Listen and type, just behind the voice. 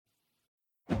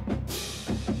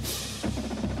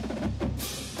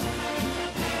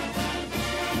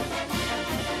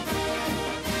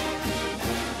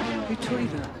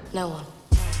No one.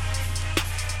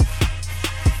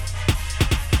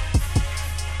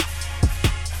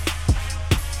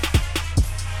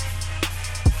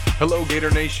 Hello,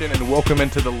 Gator Nation, and welcome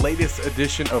into the latest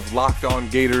edition of Locked On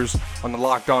Gators on the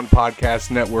Locked On Podcast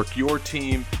Network, your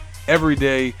team every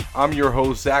day. I'm your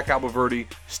host, Zach Albaverdi,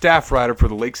 staff writer for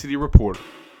the Lake City Reporter.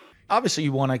 Obviously,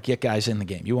 you want to get guys in the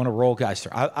game. You want to roll guys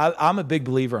through. I'm a big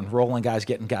believer in rolling guys,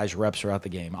 getting guys reps throughout the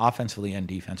game, offensively and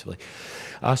defensively,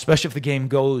 especially if the game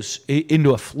goes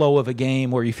into a flow of a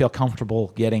game where you feel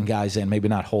comfortable getting guys in, maybe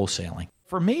not wholesaling.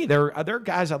 For me, there are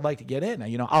guys I'd like to get in.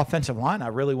 Offensive line, I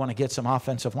really want to get some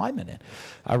offensive linemen in.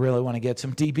 I really want to get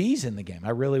some DBs in the game.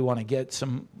 I really want to get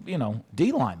some,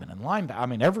 D linemen and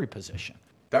linebackers. Every position.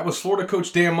 That was Florida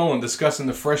coach Dan Mullen discussing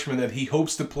the freshman that he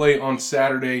hopes to play on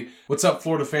Saturday. What's up,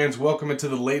 Florida fans? Welcome into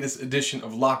the latest edition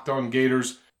of Locked On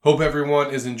Gators. Hope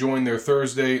everyone is enjoying their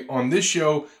Thursday. On this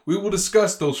show, we will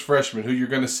discuss those freshmen who you're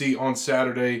going to see on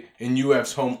Saturday in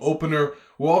UF's home opener.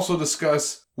 We'll also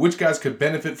discuss which guys could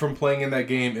benefit from playing in that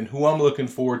game and who I'm looking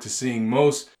forward to seeing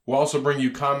most. We'll also bring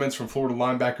you comments from Florida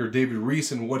linebacker David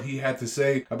Reese and what he had to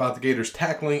say about the Gators'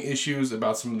 tackling issues,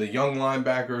 about some of the young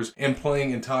linebackers, and playing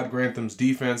in Todd Grantham's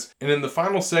defense. And in the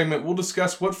final segment, we'll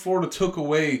discuss what Florida took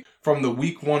away from the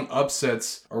Week 1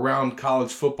 upsets around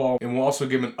college football, and we'll also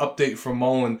give an update from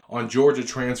Mullen on Georgia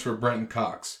transfer Brenton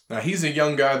Cox. Now, he's a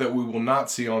young guy that we will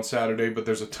not see on Saturday, but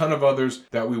there's a ton of others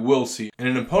that we will see. And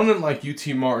an opponent like UT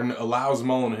Martin allows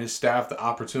Mullen and his staff the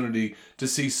opportunity to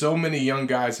see so many young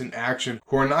guys in action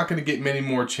who are not going to get many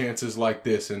more chances like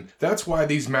this. And that's why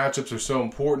these matchups are so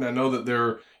important. I know that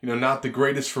they're not the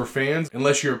greatest for fans,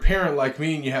 unless you're a parent like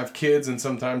me and you have kids, and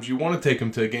sometimes you want to take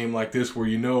them to a game like this where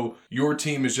your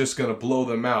team is just going to blow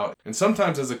them out. And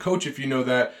sometimes as a coach, if you know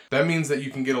that means that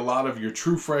you can get a lot of your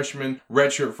true freshmen,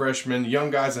 redshirt freshmen, young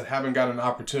guys that haven't got an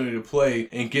opportunity to play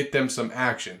and get them some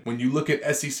action. When you look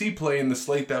at SEC play in the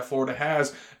slate that Florida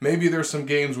has, maybe there's some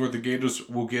games where the Gators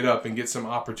will get up and get some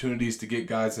opportunities to get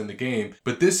guys in the game.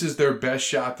 But this is their best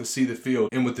shot to see the field.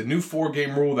 And with the new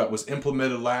 4-game rule that was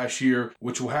implemented last year,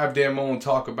 which will have Dan Mullen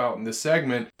talk about in this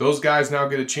segment, those guys now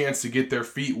get a chance to get their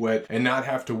feet wet and not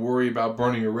have to worry about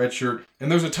burning a red shirt.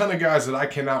 And there's a ton of guys that I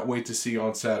cannot wait to see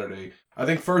on Saturday. I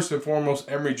think first and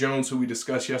foremost, Emory Jones, who we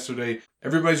discussed yesterday,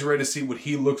 everybody's ready to see what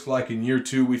he looks like in year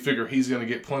 2. We figure he's going to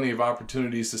get plenty of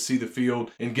opportunities to see the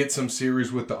field and get some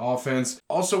series with the offense.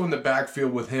 Also in the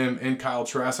backfield with him and Kyle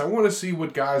Trask, I want to see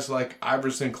what guys like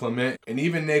Iverson Clement and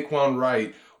even Naquan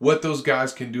Wright, what those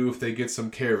guys can do if they get some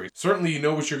carries. Certainly you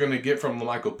know what you're going to get from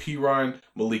Michael Pirine,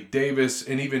 Malik Davis,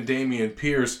 and even Damian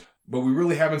Pierce, but we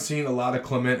really haven't seen a lot of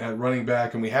Clement at running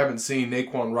back, and we haven't seen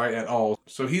Naquan Wright at all.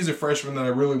 So he's a freshman that I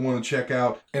really want to check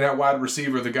out. And at wide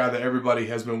receiver, the guy that everybody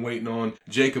has been waiting on,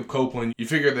 Jacob Copeland. You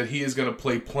figure that he is going to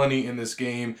play plenty in this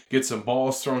game, get some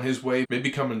balls thrown his way, maybe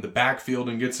come in the backfield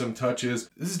and get some touches.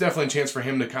 This is definitely a chance for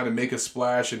him to kind of make a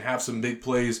splash and have some big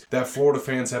plays that Florida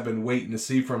fans have been waiting to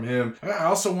see from him. I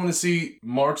also want to see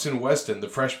Marks and Weston, the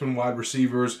freshman wide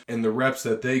receivers, and the reps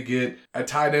that they get. At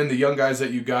tight end, the young guys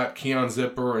that you got, Keon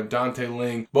Zipper and Dante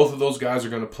Ling, both of those guys are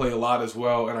going to play a lot as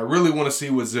well. And I really want to see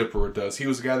what Zipper does. He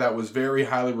was a guy that was very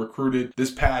highly recruited this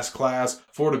past class.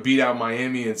 Florida beat out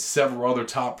Miami and several other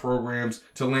top programs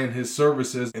to land his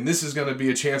services. And this is going to be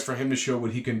a chance for him to show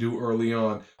what he can do early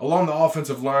on. Along the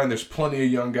offensive line, there's plenty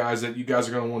of young guys that you guys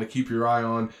are going to want to keep your eye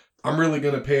on. I'm really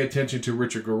going to pay attention to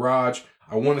Richard Garage.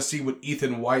 I want to see what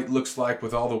Ethan White looks like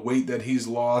with all the weight that he's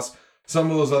lost. Some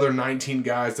of those other 19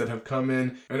 guys that have come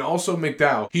in, and also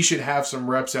McDowell. He should have some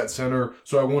reps at center,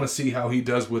 so I want to see how he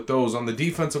does with those. On the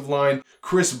defensive line,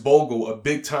 Chris Bogle, a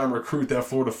big-time recruit that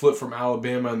Florida flipped from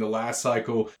Alabama in the last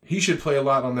cycle. He should play a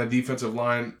lot on that defensive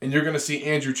line. And you're going to see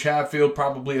Andrew Chatfield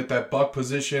probably at that buck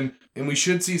position. And we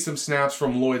should see some snaps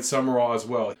from Lloyd Summerall as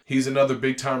well. He's another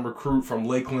big-time recruit from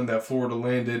Lakeland that Florida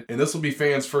landed. And this will be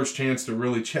fans' first chance to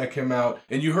really check him out.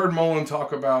 And you heard Mullen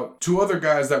talk about 2 other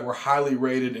guys that were highly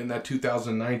rated in that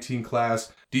 2019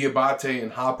 class. Diabate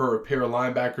and Hopper, a pair of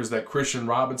linebackers that Christian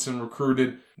Robinson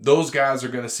recruited. Those guys are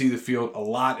going to see the field a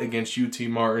lot against UT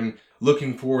Martin.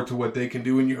 Looking forward to what they can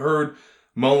do. And you heard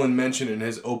Mullen mentioned in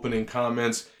his opening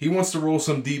comments, he wants to roll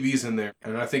some DBs in there.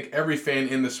 And I think every fan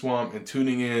in the swamp and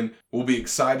tuning in will be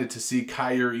excited to see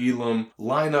Kyer Elam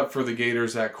line up for the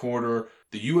Gators at corner.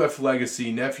 The UF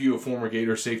legacy, nephew of former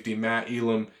Gator safety Matt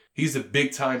Elam, He's a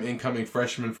big-time incoming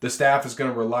freshman. The staff is going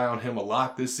to rely on him a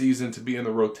lot this season to be in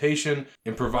the rotation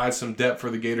and provide some depth for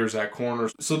the Gators at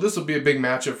corners. So this will be a big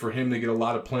matchup for him to get a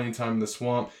lot of playing time in the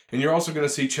Swamp. And you're also going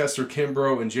to see Chester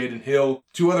Kimbrough and Jaden Hill,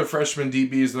 two other freshman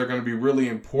DBs that are going to be really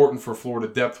important for Florida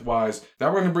depth-wise. Now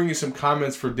we're going to bring you some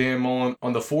comments for Dan Mullen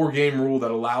on the 4-game rule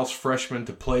that allows freshmen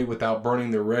to play without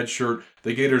burning their red shirt.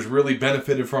 The Gators really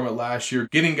benefited from it last year,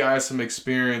 getting guys some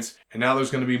experience, and now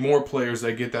there's going to be more players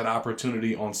that get that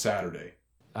opportunity on Saturday.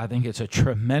 I think it's a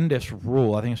tremendous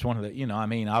rule. I think it's one of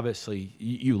the, obviously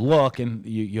you look and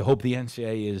you hope the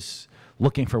NCAA is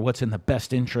looking for what's in the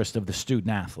best interest of the student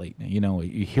athlete.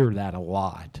 You hear that a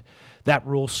lot. That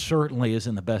rule certainly is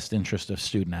in the best interest of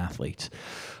student athletes.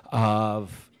 For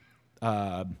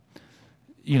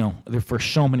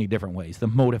so many different ways. The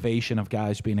motivation of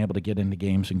guys being able to get into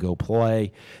games and go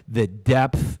play, the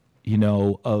depth,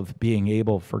 of being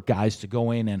able for guys to go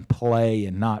in and play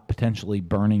and not potentially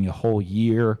burning a whole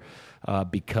year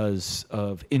because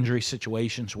of injury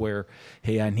situations where,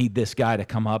 hey, I need this guy to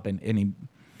come up and he,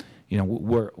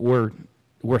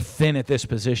 we're thin at this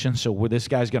position, so this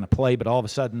guy's going to play, but all of a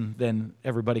sudden then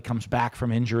everybody comes back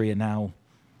from injury and now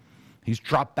he's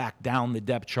dropped back down the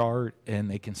depth chart, and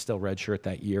they can still redshirt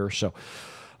that year. So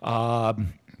I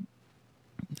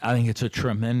think it's a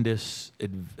tremendous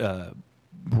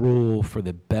rule for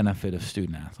the benefit of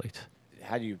student athletes.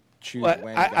 How do you choose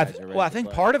when guys are ready I to think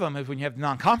play? part of them is when you have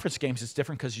non-conference games, it's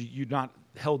different because you're not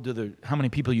held to how many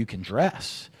people you can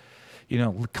dress.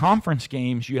 Conference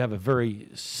games, you have a very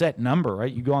set number,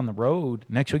 right? You go on the road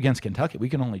next week against Kentucky, we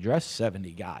can only dress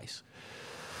 70 guys.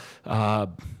 So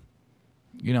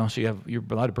you're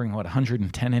allowed to bring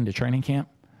 110 into training camp.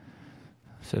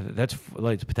 So that's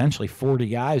like potentially 40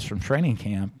 guys from training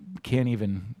camp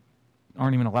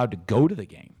aren't even allowed to go to the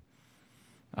game.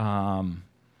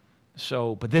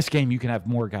 But this game you can have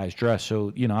more guys dressed. So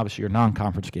obviously your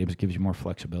non-conference games gives you more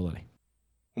flexibility.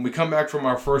 When we come back from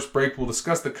our first break, we'll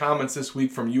discuss the comments this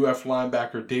week from UF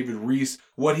linebacker David Reese,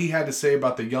 what he had to say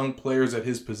about the young players at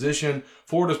his position,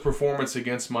 Florida's performance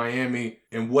against Miami,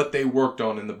 and what they worked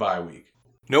on in the bye week.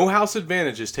 No House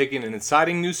Advantage is taking an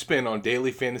exciting new spin on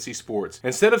daily fantasy sports.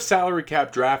 Instead of salary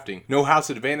cap drafting, No House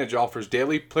Advantage offers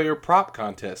daily player prop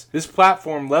contests. This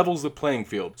platform levels the playing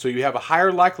field, so you have a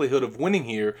higher likelihood of winning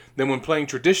here than when playing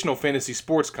traditional fantasy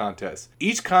sports contests.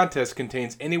 Each contest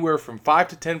contains anywhere from 5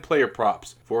 to 10 player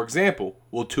props. For example,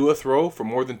 will Tua throw for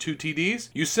more than 2 TDs?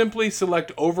 You simply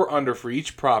select over-under for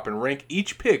each prop and rank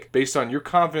each pick based on your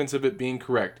confidence of it being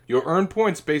correct. You'll earn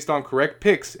points based on correct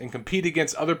picks and compete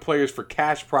against other players for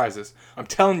cash prizes. I'm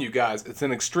telling you guys, it's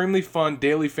an extremely fun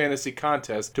daily fantasy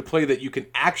contest to play that you can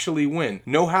actually win.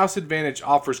 No House Advantage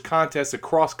offers contests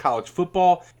across college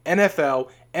football, NFL,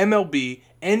 MLB,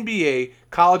 NBA,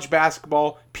 college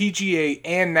basketball, PGA,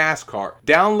 and NASCAR.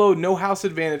 Download No House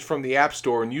Advantage from the App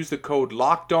Store and use the code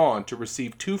LOCKEDON to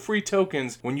receive 2 free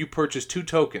tokens when you purchase 2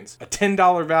 tokens, a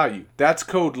 $10 value. That's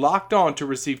code LOCKEDON to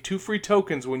receive 2 free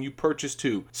tokens when you purchase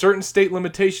 2. Certain state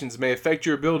limitations may affect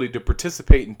your ability to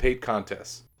participate in paid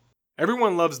contests.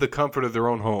 Everyone loves the comfort of their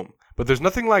own home, but there's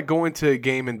nothing like going to a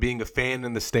game and being a fan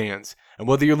in the stands. And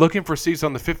whether you're looking for seats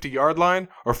on the 50-yard line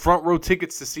or front row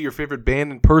tickets to see your favorite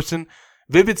band in person,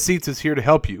 Vivid Seats is here to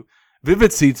help you.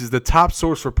 Vivid Seats is the top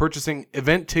source for purchasing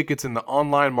event tickets in the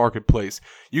online marketplace.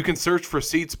 You can search for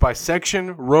seats by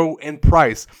section, row, and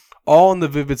price, all in the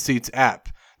Vivid Seats app.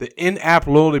 The in-app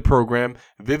loyalty program,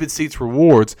 Vivid Seats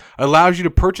Rewards, allows you to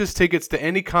purchase tickets to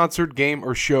any concert, game,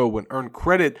 or show and earn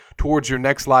credit towards your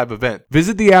next live event.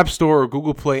 Visit the App Store or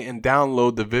Google Play and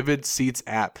download the Vivid Seats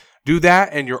app. Do that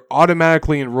and you're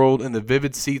automatically enrolled in the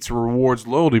Vivid Seats Rewards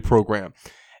loyalty program.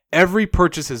 Every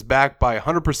purchase is backed by a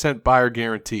 100% buyer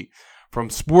guarantee. From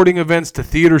sporting events to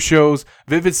theater shows,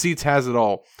 Vivid Seats has it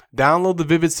all. Download the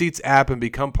Vivid Seats app and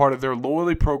become part of their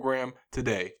loyalty program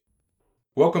today.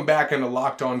 Welcome back into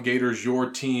Locked On Gators, your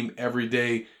team every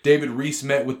day. David Reese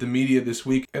met with the media this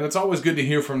week, and it's always good to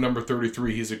hear from number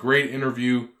 33. He's a great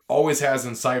interview, always has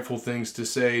insightful things to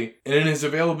say. And in his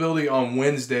availability on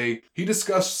Wednesday, he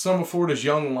discussed some of Florida's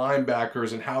young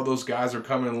linebackers and how those guys are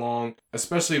coming along,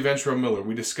 especially Ventrell Miller.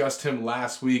 We discussed him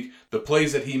last week, the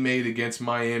plays that he made against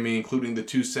Miami, including the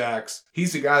 2 sacks.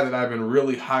 He's a guy that I've been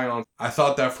really high on. I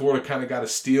thought that Florida kind of got a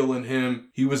steal in him.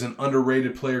 He was an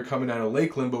underrated player coming out of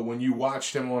Lakeland, but when you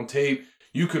watched him on tape,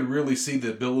 you could really see the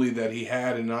ability that he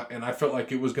had, and I felt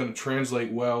like it was going to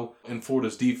translate well in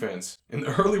Florida's defense. And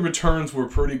the early returns were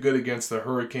pretty good against the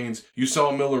Hurricanes. You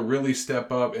saw Miller really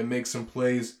step up and make some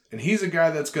plays, and he's a guy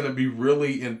that's going to be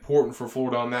really important for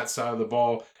Florida on that side of the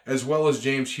ball, as well as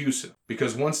James Houston.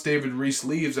 Because once David Reese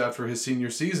leaves after his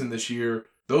senior season this year,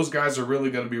 those guys are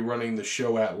really going to be running the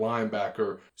show at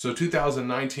linebacker. So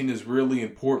 2019 is really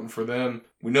important for them.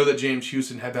 We know that James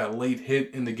Houston had that late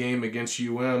hit in the game against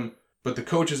UM, but the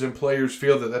coaches and players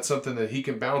feel that that's something that he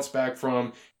can bounce back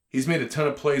from. He's made a ton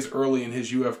of plays early in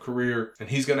his UF career, and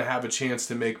he's going to have a chance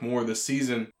to make more this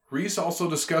season. Reese also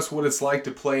discussed what it's like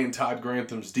to play in Todd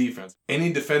Grantham's defense.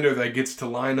 Any defender that gets to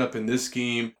line up in this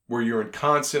scheme where you're in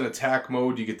constant attack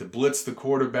mode, you get to blitz the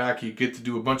quarterback, you get to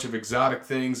do a bunch of exotic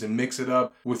things and mix it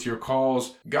up with your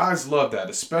calls. Guys love that,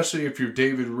 especially if you're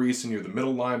David Reese and you're the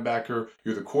middle linebacker,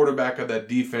 you're the quarterback of that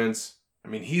defense. I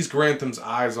mean, he's Grantham's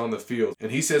eyes on the field,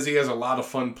 and he says he has a lot of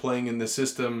fun playing in this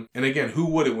system. And again, who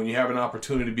wouldn't when you have an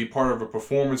opportunity to be part of a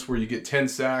performance where you get 10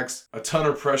 sacks, a ton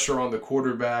of pressure on the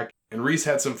quarterback? And Reese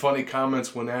had some funny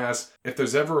comments when asked if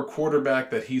there's ever a quarterback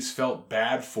that he's felt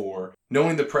bad for,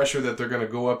 knowing the pressure that they're going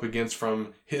to go up against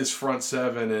from his front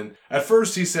seven. And at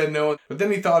first he said no, but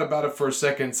then he thought about it for a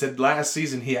second and said last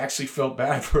season he actually felt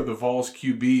bad for the Vols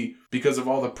QB because of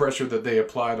all the pressure that they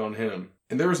applied on him.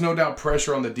 And there was no doubt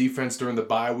pressure on the defense during the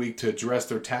bye week to address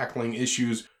their tackling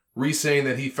issues. Reese saying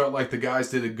that he felt like the guys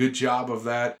did a good job of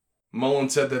that. Mullen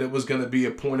said that it was going to be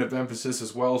a point of emphasis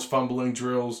as well as fumbling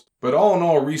drills. But all in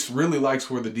all, Reese really likes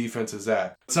where the defense is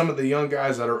at. Some of the young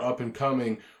guys that are up and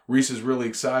coming, Reese is really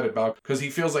excited about because he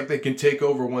feels like they can take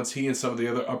over once he and some of the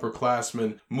other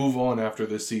upperclassmen move on after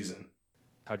this season.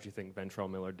 How do you think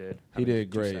Ventrell Miller did? He did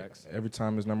great. Every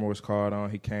time his number was called on,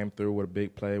 he came through with a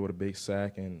big play, with a big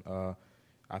sack, and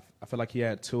I feel like he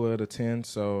had 2 out of 10.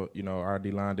 So, our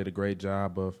D-line did a great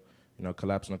job of,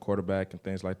 collapsing the quarterback and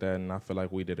things like that. And I feel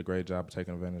like we did a great job of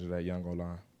taking advantage of that young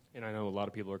O-line. And I know a lot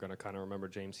of people are going to kind of remember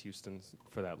James Houston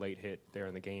for that late hit there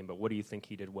in the game. But what do you think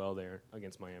he did well there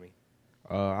against Miami?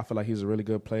 I feel like he's a really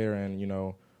good player. And,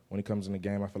 when he comes in the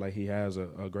game, I feel like he has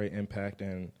a great impact.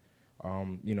 And,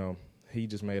 he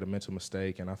just made a mental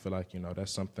mistake. And I feel like,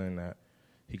 that's something that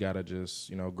he got to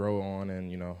just, grow on.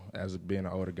 And, as being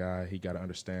an older guy, he got to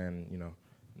understand,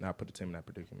 not put the team in that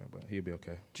predicament, but he'll be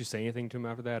okay. Did you say anything to him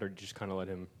after that, or did you just kind of let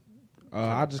him?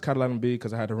 I just kind of let him be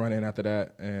because I had to run in after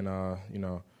that and,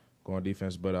 go on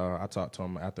defense. But I talked to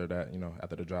him after that,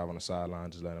 after the drive on the sideline,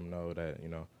 just let him know that,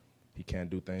 he can't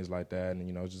do things like that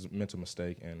and, it's just a mental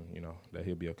mistake and, that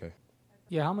he'll be okay.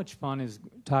 Yeah, how much fun is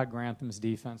Todd Grantham's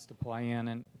defense to play in?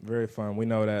 And very fun. We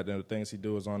know that the things he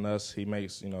do is on us. He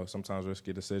makes, sometimes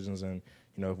risky decisions, and,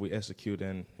 if we execute,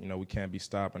 then, we can't be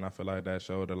stopped. And I feel like that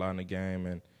showed a lot in the game.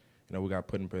 And, we got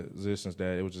put in positions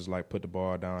that it was just like put the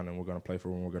ball down and we're going to play for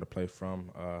when we're going to play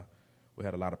from. We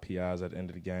had a lot of PIs at the end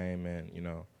of the game, and,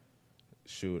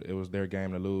 it was their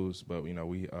game to lose, but,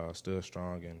 we stood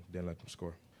strong and didn't let them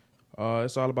score.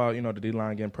 It's all about, the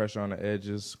D-line getting pressure on the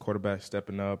edges, quarterback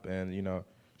stepping up and,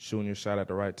 shooting your shot at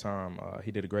the right time.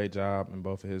 He did a great job in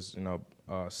both of his,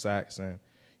 sacks, and,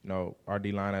 our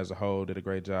D-line as a whole did a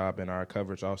great job, and our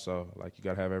coverage also. Like, you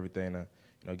got to have everything to,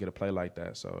 get a play like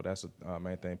that. So that's the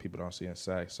main thing people don't see in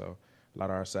sacks. So a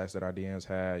lot of our sacks that our DNs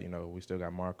had, we still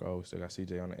got Marco, we still got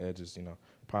CJ on the edges,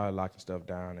 probably locking stuff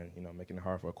down and, making it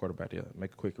hard for a quarterback to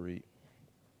make a quick read.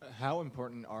 How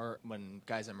important are, when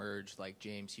guys emerge like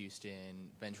James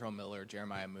Houston, Ventrell Miller,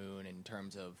 Jeremiah Moon, in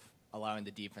terms of allowing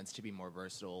the defense to be more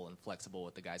versatile and flexible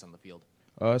with the guys on the field?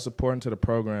 It's important to the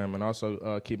program and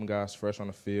also keeping guys fresh on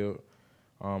the field.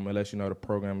 It lets you know the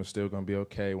program is still going to be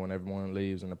okay when everyone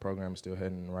leaves and the program is still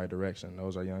heading in the right direction.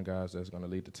 Those are young guys that's going to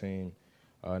lead the team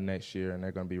next year, and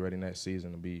they're going to be ready next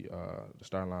season to be the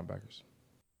starting linebackers.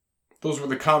 Those were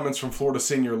the comments from Florida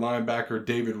senior linebacker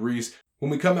David Reese. When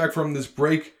we come back from this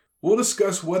break, we'll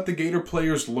discuss what the Gator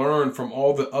players learned from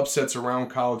all the upsets around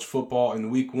college football in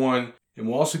Week 1, and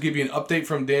we'll also give you an update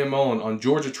from Dan Mullen on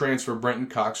Georgia transfer Brenton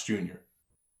Cox Jr.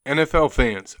 NFL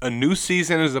fans, a new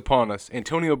season is upon us.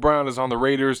 Antonio Brown is on the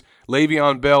Raiders,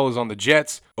 Le'Veon Bell is on the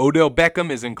Jets, Odell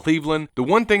Beckham is in Cleveland. The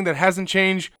one thing that hasn't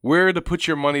changed, where to put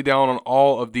your money down on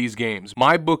all of these games.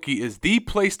 MyBookie is the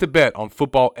place to bet on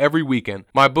football every weekend.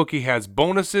 MyBookie has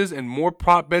bonuses and more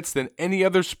prop bets than any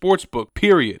other sportsbook,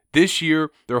 period. This year,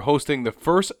 they're hosting the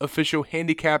first official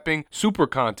handicapping super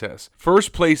contest.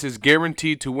 First place is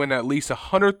guaranteed to win at least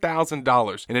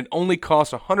 $100,000, and it only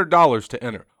costs $100 to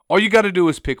enter. All you got to do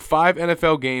is pick 5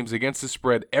 NFL games against the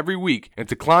spread every week and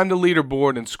to climb the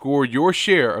leaderboard and score your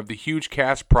share of the huge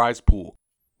cash prize pool.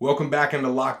 Welcome back into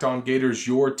Locked On Gators,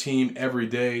 your team every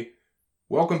day.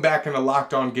 Welcome back into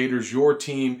Locked On Gators, your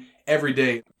team every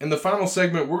day. In the final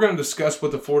segment, we're going to discuss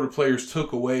what the Florida players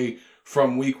took away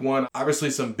from Week 1. Obviously,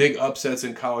 some big upsets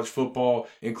in college football,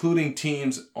 including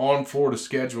teams on Florida's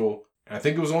schedule. And I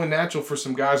think it was only natural for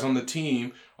some guys on the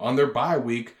team on their bye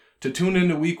week to tune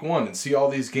into Week 1 and see all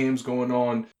these games going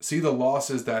on, see the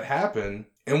losses that happen,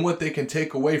 and what they can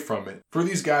take away from it. For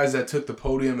these guys that took the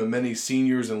podium and many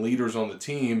seniors and leaders on the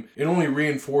team, it only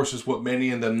reinforces what many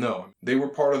of them know. They were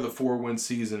part of the 4-win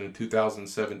season in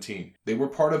 2017. They were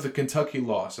part of the Kentucky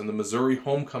loss and the Missouri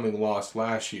homecoming loss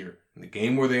last year. In the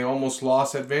game where they almost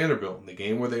lost at Vanderbilt, in the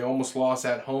game where they almost lost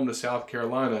at home to South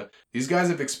Carolina, these guys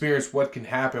have experienced what can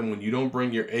happen when you don't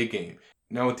bring your A game.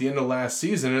 Now at the end of last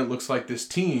season, it looks like this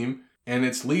team and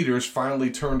its leaders finally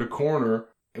turned a corner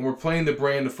and we're playing the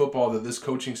brand of football that this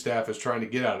coaching staff is trying to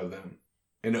get out of them.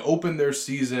 And to open their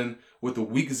season with a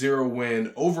Week 0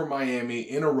 win over Miami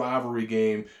in a rivalry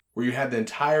game where you had the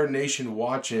entire nation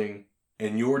watching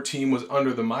and your team was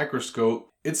under the microscope,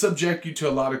 it subjected you to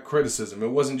a lot of criticism.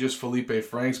 It wasn't just Felipe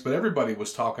Franks, but everybody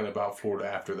was talking about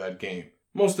Florida after that game.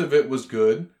 Most of it was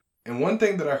good. And one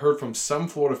thing that I heard from some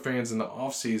Florida fans in the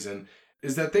offseason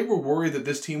is that they were worried that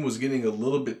this team was getting a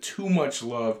little bit too much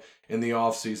love in the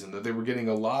offseason, that they were getting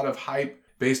a lot of hype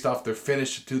based off their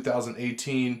finish to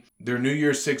 2018, their New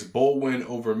Year's 6 bowl win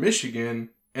over Michigan,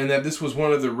 and that this was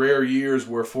one of the rare years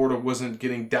where Florida wasn't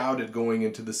getting doubted going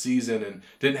into the season and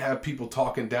didn't have people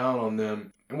talking down on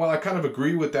them. And while I kind of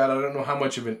agree with that, I don't know how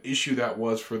much of an issue that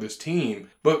was for this team.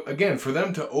 But again, for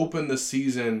them to open the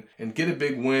season and get a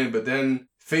big win, but then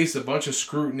face a bunch of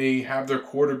scrutiny, have their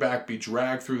quarterback be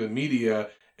dragged through the media,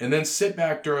 and then sit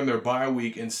back during their bye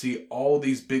week and see all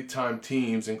these big-time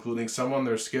teams, including some on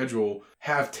their schedule,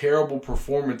 have terrible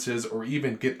performances or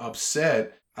even get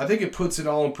upset, I think it puts it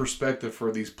all in perspective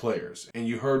for these players. And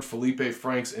you heard Felipe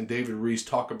Franks and David Reese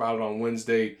talk about it on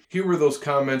Wednesday. Here were those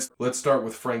comments. Let's start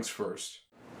with Franks first.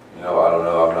 I don't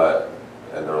know. I'm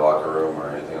not in their locker room or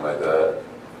anything like that.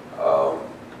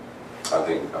 I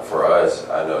think for us,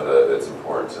 I know that it's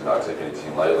important to not take any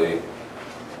team lightly.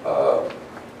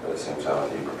 At the same time,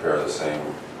 if you prepare the same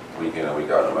week in and week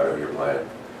out, no matter who you're playing,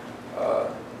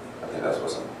 I think that's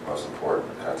what's most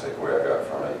important kind of takeaway I got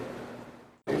from it.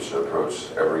 You should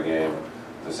approach every game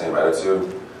with the same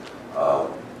attitude. I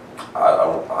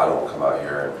don't come out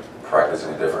here and practice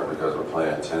any different because we're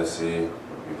playing Tennessee,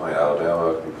 we're playing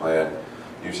Alabama, we're playing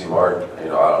UT Martin.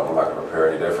 I'm not going to prepare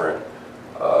any different.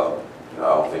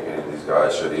 I don't think any of these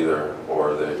guys should either,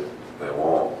 or they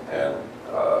won't. And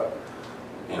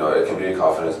it can be a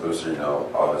confidence booster.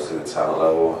 Obviously the talent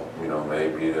level, may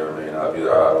be there, may not be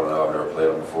there. I don't know. I've never played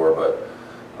them before, but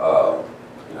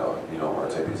you don't want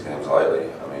to take these games lightly.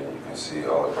 You can see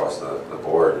all across the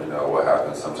board, what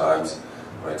happens sometimes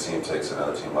when a team takes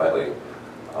another team lightly.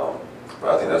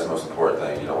 But I think that's the most important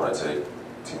thing. You don't want to take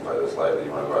teams like this lightly.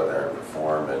 You want to go out there and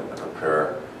perform and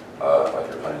prepare like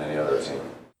you're playing any other team.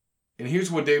 And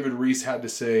here's what David Reese had to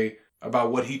say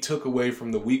about what he took away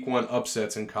from the Week 1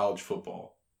 upsets in college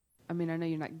football. I know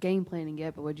you're not game planning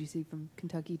yet, but what did you see from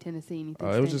Kentucky, Tennessee? Anything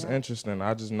it was just interesting.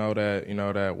 I just know that,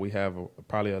 that we have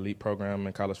probably an elite program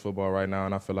in college football right now,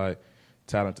 and I feel like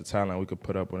talent to talent, we could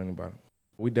put up with anybody.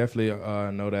 We definitely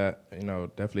know that,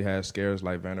 definitely had scares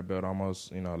like Vanderbilt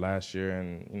almost, last year,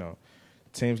 and,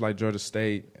 teams like Georgia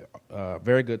State,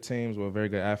 very good teams with very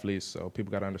good athletes, so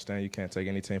people got to understand you can't take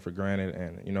any team for granted,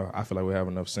 and, I feel like we have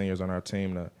enough seniors on our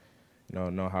team to,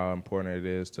 know how important it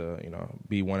is to,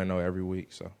 be 1-0 every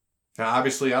week, so. Now,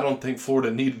 obviously, I don't think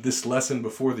Florida needed this lesson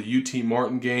before the UT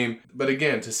Martin game. But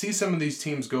again, to see some of these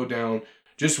teams go down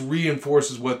just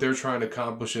reinforces what they're trying to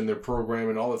accomplish in their program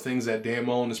and all the things that Dan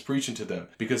Mullen is preaching to them.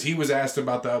 Because he was asked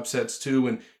about the upsets too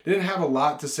and didn't have a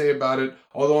lot to say about it.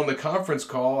 Although on the conference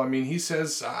call, he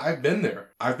says, I've been there.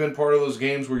 I've been part of those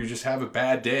games where you just have a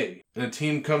bad day. And a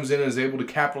team comes in and is able to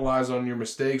capitalize on your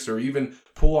mistakes or even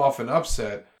pull off an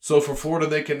upset. So for Florida,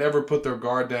 they can never put their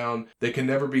guard down. They can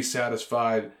never be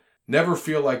satisfied. Never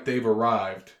feel like they've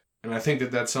arrived, and I think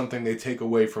that that's something they take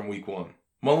away from Week 1.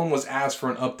 Mullen was asked for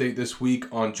an update this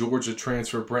week on Georgia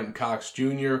transfer Brenton Cox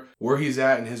Jr., where he's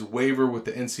at in his waiver with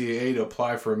the NCAA to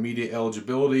apply for immediate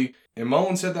eligibility, and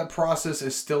Mullen said that process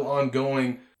is still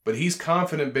ongoing, but he's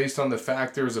confident based on the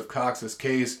factors of Cox's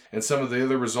case and some of the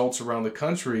other results around the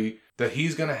country that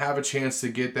he's going to have a chance to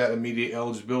get that immediate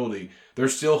eligibility. They're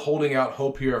still holding out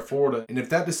hope here at Florida, and if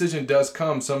that decision does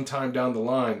come sometime down the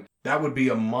line, that would be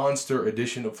a monster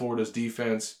addition to Florida's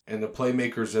defense and the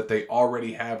playmakers that they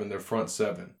already have in their front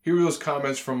seven. Here are those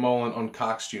comments from Mullen on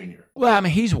Cox Jr. Well,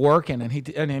 he's working, and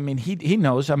he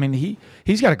knows.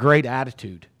 He's got a great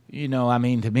attitude.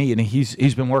 To me, and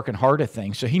he's been working hard at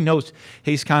things, so he knows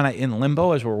he's kind of in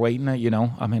limbo as we're waiting.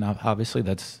 Obviously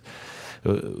that's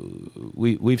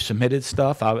we've submitted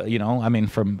stuff. From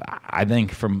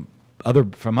other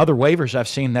waivers I've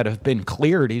seen that have been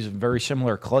cleared, he's a very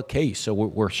similar case, so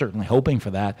we're certainly hoping for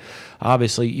that.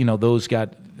 Obviously,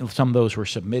 some of those were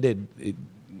submitted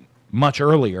much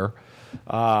earlier,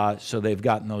 So they've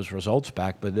gotten those results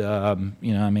back. But,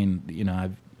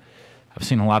 I've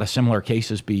seen a lot of similar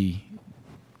cases be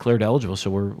cleared eligible,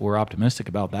 so we're optimistic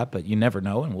about that. But you never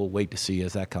know, and we'll wait to see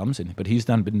as that comes. But he's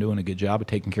been doing a good job of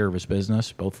taking care of his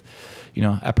business, both,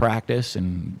 at practice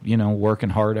and, working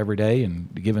hard every day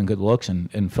and giving good looks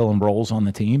and filling roles on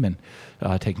the team and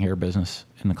taking care of business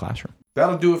in the classroom.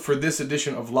 That'll do it for this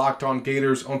edition of Locked On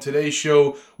Gators. On today's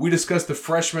show, we discussed the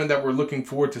freshmen that we're looking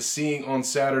forward to seeing on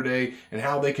Saturday and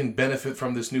how they can benefit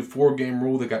from this new 4-game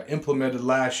rule that got implemented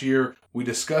last year. We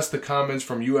discussed the comments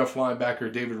from UF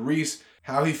linebacker David Reese,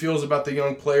 how he feels about the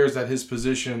young players at his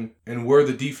position, and where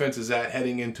the defense is at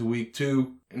heading into Week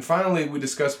 2. And finally, we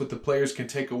discussed what the players can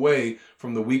take away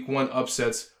from the Week 1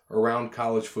 upsets around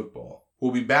college football.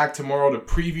 We'll be back tomorrow to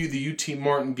preview the UT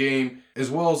Martin game,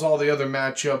 as well as all the other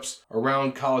matchups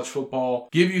around college football,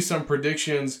 give you some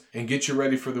predictions, and get you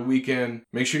ready for the weekend.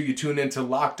 Make sure you tune in to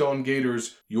Locked On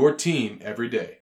Gators, your team every day.